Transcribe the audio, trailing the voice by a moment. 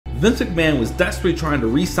Vince McMahon was desperately trying to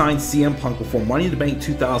re-sign CM Punk before Money in the Bank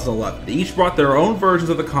 2011. They each brought their own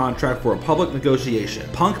versions of the contract for a public negotiation.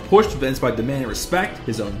 Punk pushed Vince by demanding respect,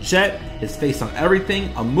 his own jet, his face on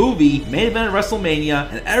everything, a movie, main event at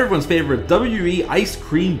WrestleMania, and everyone's favorite WWE ice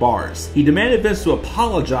cream bars. He demanded Vince to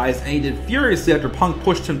apologize, and he did furiously after Punk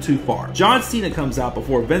pushed him too far. John Cena comes out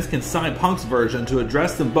before Vince can sign Punk's version to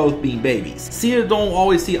address them both being babies. Cena don't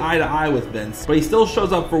always see eye to eye with Vince, but he still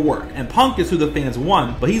shows up for work, and Punk is who the fans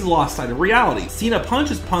want, but he's lost sight of reality. Cena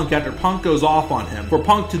punches Punk after Punk goes off on him, for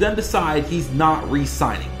Punk to then decide he's not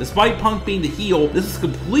re-signing. Despite Punk being the heel, this is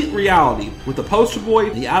complete reality, with the poster boy,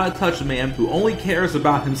 the out-of-touch man who only cares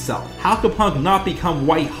about himself. How could Punk not become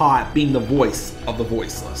white hot being the voice of the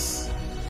voiceless?